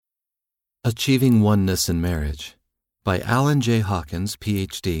Achieving Oneness in Marriage by Alan J. Hawkins,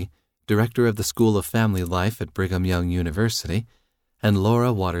 Ph.D., Director of the School of Family Life at Brigham Young University, and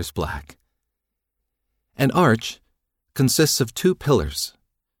Laura Waters Black. An arch consists of two pillars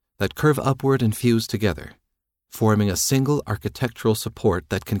that curve upward and fuse together, forming a single architectural support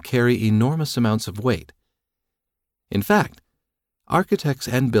that can carry enormous amounts of weight. In fact, architects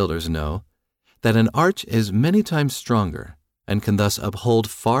and builders know that an arch is many times stronger and can thus uphold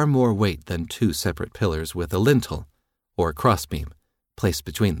far more weight than two separate pillars with a lintel, or crossbeam, placed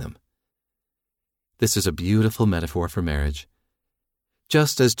between them. This is a beautiful metaphor for marriage.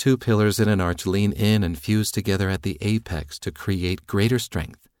 Just as two pillars in an arch lean in and fuse together at the apex to create greater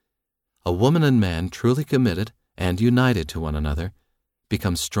strength, a woman and man truly committed and united to one another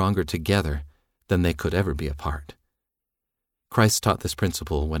become stronger together than they could ever be apart. Christ taught this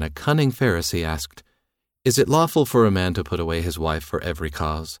principle when a cunning Pharisee asked, "Is it lawful for a man to put away his wife for every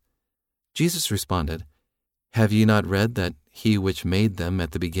cause?" Jesus responded, "Have ye not read that he which made them at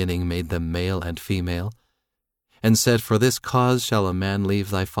the beginning made them male and female, and said, For this cause shall a man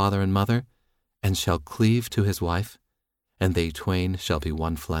leave thy father and mother, and shall cleave to his wife, and they twain shall be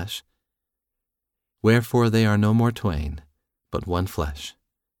one flesh? Wherefore they are no more twain, but one flesh."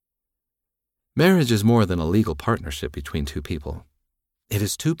 Marriage is more than a legal partnership between two people. It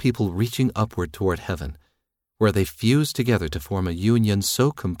is two people reaching upward toward heaven, where they fuse together to form a union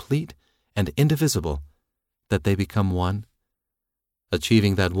so complete and indivisible that they become one.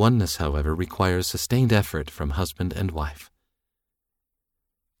 Achieving that oneness, however, requires sustained effort from husband and wife.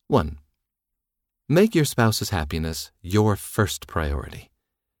 1. Make your spouse's happiness your first priority.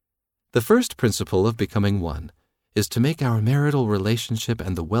 The first principle of becoming one is to make our marital relationship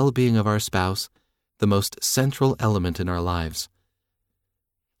and the well-being of our spouse the most central element in our lives.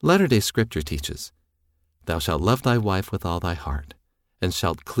 Latter-day Scripture teaches, "Thou shalt love thy wife with all thy heart, and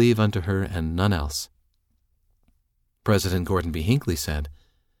shalt cleave unto her and none else." President Gordon B. Hinckley said,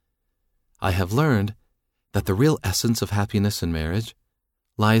 "I have learned that the real essence of happiness in marriage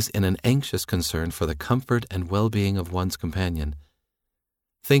lies in an anxious concern for the comfort and well-being of one's companion.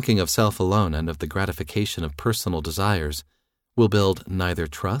 Thinking of self alone and of the gratification of personal desires will build neither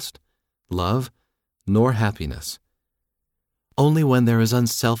trust, love, nor happiness. Only when there is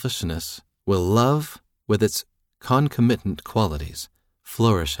unselfishness will love, with its concomitant qualities,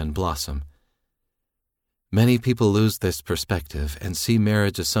 flourish and blossom." Many people lose this perspective and see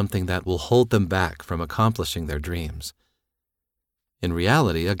marriage as something that will hold them back from accomplishing their dreams. In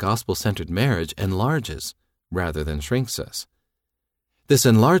reality, a gospel-centered marriage enlarges rather than shrinks us. This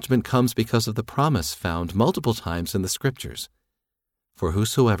enlargement comes because of the promise found multiple times in the Scriptures. "For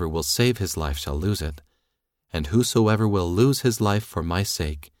whosoever will save his life shall lose it, and whosoever will lose his life for my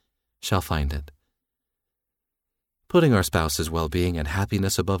sake shall find it." Putting our spouse's well-being and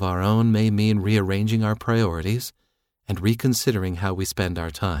happiness above our own may mean rearranging our priorities and reconsidering how we spend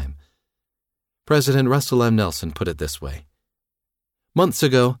our time. President Russell M. Nelson put it this way, "Months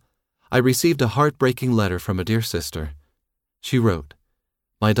ago, I received a heartbreaking letter from a dear sister. She wrote,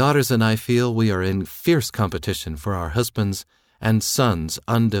 'My daughters and I feel we are in fierce competition for our husbands' and sons'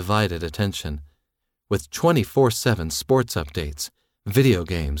 undivided attention, with 24/7 sports updates, video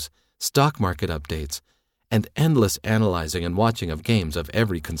games, stock market updates, and endless analyzing and watching of games of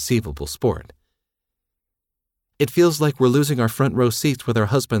every conceivable sport. It feels like we're losing our front row seats with our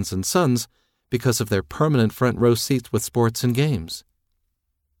husbands and sons because of their permanent front row seats with sports and games.'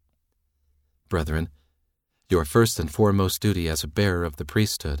 Brethren, your first and foremost duty as a bearer of the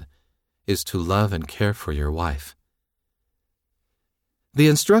priesthood is to love and care for your wife." The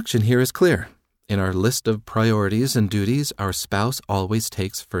instruction here is clear. In our list of priorities and duties, our spouse always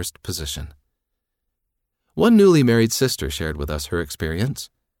takes first position. One newly married sister shared with us her experience.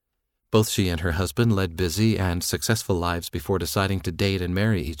 Both she and her husband led busy and successful lives before deciding to date and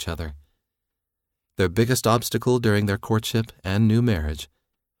marry each other. Their biggest obstacle during their courtship and new marriage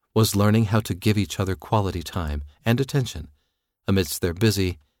was learning how to give each other quality time and attention amidst their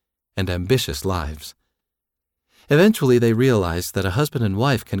busy and ambitious lives. Eventually, they realized that a husband and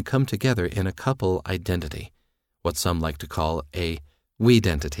wife can come together in a couple identity, what some like to call a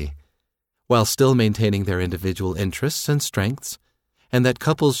we-dentity, while still maintaining their individual interests and strengths, and that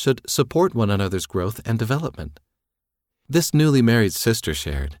couples should support one another's growth and development. This newly married sister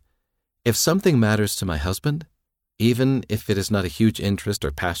shared, "If something matters to my husband, even if it is not a huge interest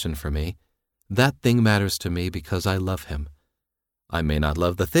or passion for me, that thing matters to me because I love him. I may not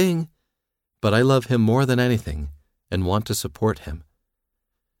love the thing, but I love him more than anything and want to support him."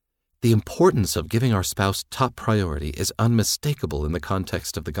 The importance of giving our spouse top priority is unmistakable in the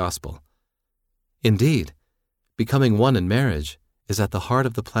context of the gospel. Indeed, becoming one in marriage is at the heart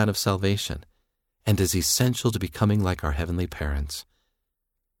of the plan of salvation and is essential to becoming like our heavenly parents.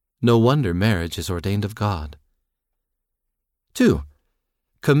 No wonder marriage is ordained of God. 2.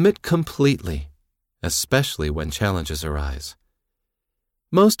 Commit completely, especially when challenges arise.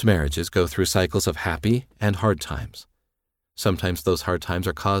 Most marriages go through cycles of happy and hard times. Sometimes those hard times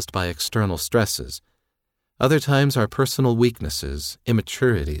are caused by external stresses. Other times our personal weaknesses,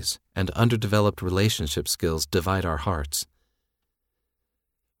 immaturities, and underdeveloped relationship skills divide our hearts.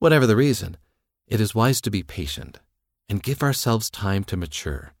 Whatever the reason, it is wise to be patient and give ourselves time to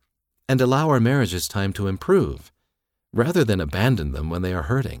mature and allow our marriages time to improve, rather than abandon them when they are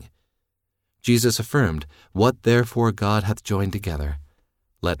hurting. Jesus affirmed, "What therefore God hath joined together,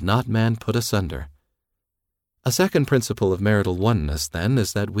 let not man put asunder." A second principle of marital oneness, then,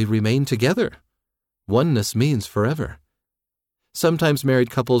 is that we remain together. Oneness means forever. Sometimes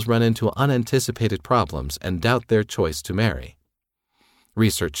married couples run into unanticipated problems and doubt their choice to marry.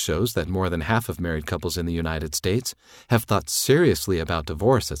 Research shows that more than half of married couples in the United States have thought seriously about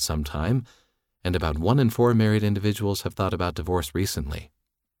divorce at some time, and about 1 in 4 married individuals have thought about divorce recently.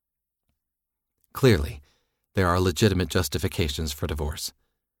 Clearly, there are legitimate justifications for divorce.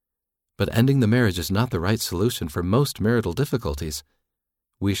 But ending the marriage is not the right solution for most marital difficulties.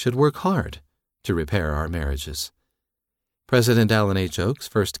 We should work hard to repair our marriages. President Allen H. Oakes,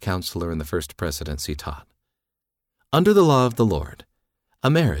 first counselor in the First Presidency, taught, "Under the law of the Lord, a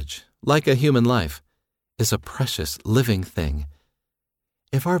marriage, like a human life, is a precious living thing.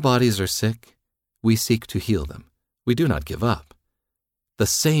 If our bodies are sick, we seek to heal them. We do not give up. The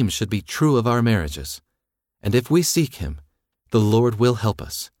same should be true of our marriages. And if we seek Him, the Lord will help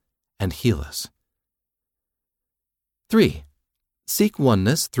us and heal us." 3. Seek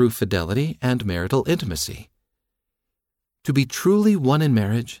oneness through fidelity and marital intimacy. To be truly one in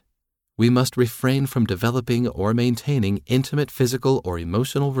marriage, we must refrain from developing or maintaining intimate physical or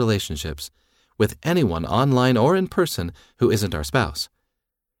emotional relationships with anyone online or in person who isn't our spouse.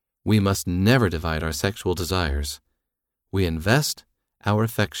 We must never divide our sexual desires. We invest our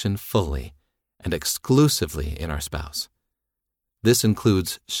affection fully and exclusively in our spouse. This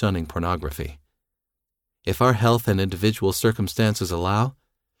includes shunning pornography. If our health and individual circumstances allow,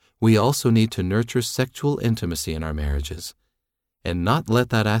 we also need to nurture sexual intimacy in our marriages, and not let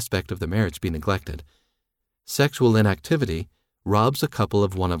that aspect of the marriage be neglected. Sexual inactivity robs a couple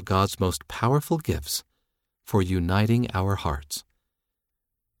of one of God's most powerful gifts for uniting our hearts.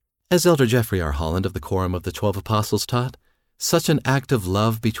 As Elder Jeffrey R. Holland of the Quorum of the 12 Apostles taught, such an act of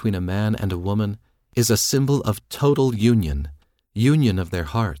love between a man and a woman is a symbol of total union of their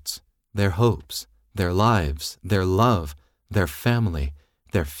hearts, their hopes, their lives, their love, their family,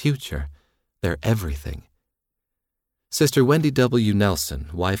 their future, their everything. Sister Wendy W. Nelson,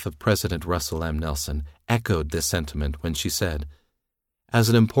 wife of President Russell M. Nelson, echoed this sentiment when she said, "As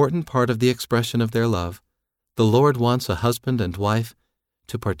an important part of the expression of their love, the Lord wants a husband and wife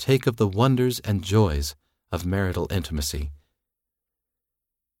to partake of the wonders and joys of marital intimacy."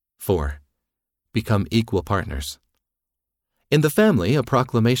 4. Become equal partners. In the family, a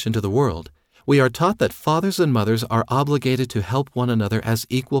proclamation to the world, we are taught that fathers and mothers are obligated to help one another as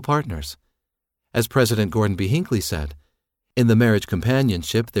equal partners. As President Gordon B. Hinckley said, "In the marriage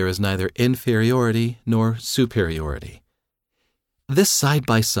companionship there is neither inferiority nor superiority." This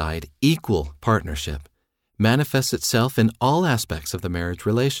side-by-side, equal partnership manifests itself in all aspects of the marriage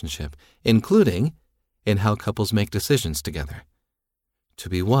relationship, including in how couples make decisions together. To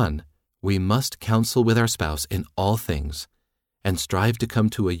be one, we must counsel with our spouse in all things and strive to come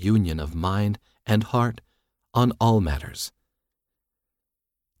to a union of mind and heart on all matters.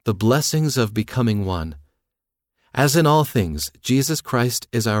 The blessings of becoming one. As in all things, Jesus Christ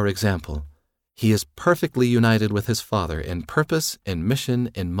is our example. He is perfectly united with His Father in purpose, in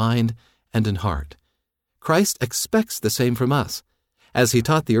mission, in mind, and in heart. Christ expects the same from us. As He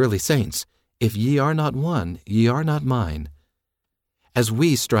taught the early saints, "If ye are not one, ye are not mine." As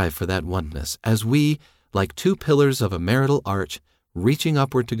we strive for that oneness, as we, like two pillars of a marital arch, reaching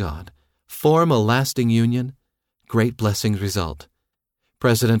upward to God, form a lasting union, great blessings result.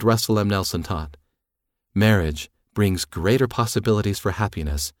 President Russell M. Nelson taught, "Marriage brings greater possibilities for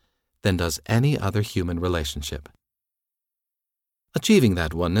happiness than does any other human relationship." Achieving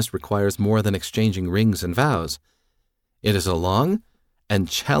that oneness requires more than exchanging rings and vows. It is a long and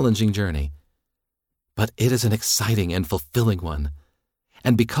challenging journey, but it is an exciting and fulfilling one.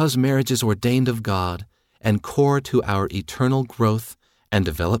 And because marriage is ordained of God and core to our eternal growth and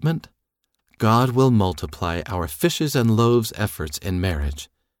development, God will multiply our fishes and loaves efforts in marriage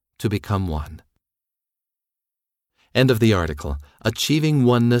to become one. End of the article, Achieving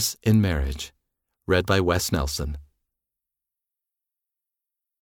Oneness in Marriage, read by Wes Nelson.